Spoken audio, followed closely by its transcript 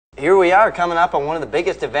Here we are coming up on one of the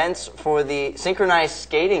biggest events for the synchronized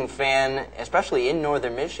skating fan, especially in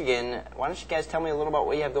northern Michigan. Why don't you guys tell me a little about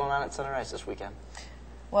what you have going on at Synchronized this weekend?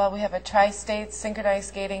 Well, we have a tri-state synchronized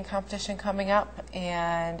skating competition coming up,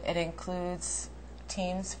 and it includes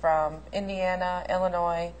teams from Indiana,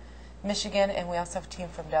 Illinois, Michigan, and we also have a team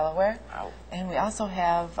from Delaware. Wow. And we also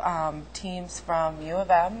have teams from U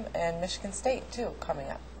of M and Michigan State, too, coming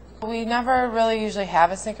up. We never really usually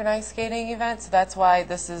have a synchronized skating event, so that's why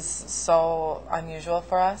this is so unusual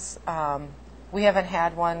for us. We haven't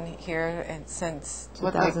had one here since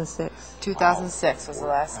 2006. 2006 was the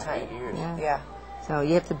last time. 8 years. Yeah. So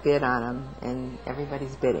you have to bid on them, and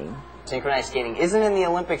everybody's bidding. Synchronized skating isn't in the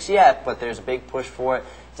Olympics yet, but there's a big push for it.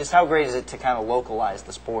 Just how great is it to kind of localize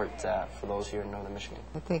the sport for those here in northern Michigan?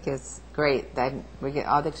 I think it's great that we get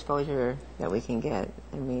all the exposure that we can get.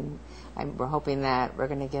 I mean, we're hoping that we're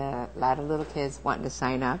going to get a lot of little kids wanting to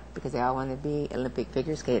sign up because they all want to be Olympic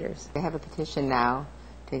figure skaters. They have a petition now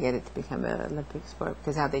to get it to become an Olympic sport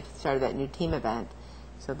because now they started that new team event.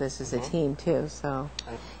 So this is a team too. So,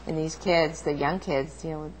 and these kids, the young kids,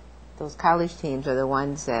 you know, those college teams are the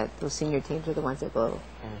ones that, those senior teams are the ones that go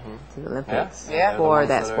to the Olympics Yeah. for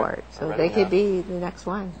that sport. So they could be the next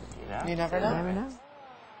one. Yeah. You never know. You never know.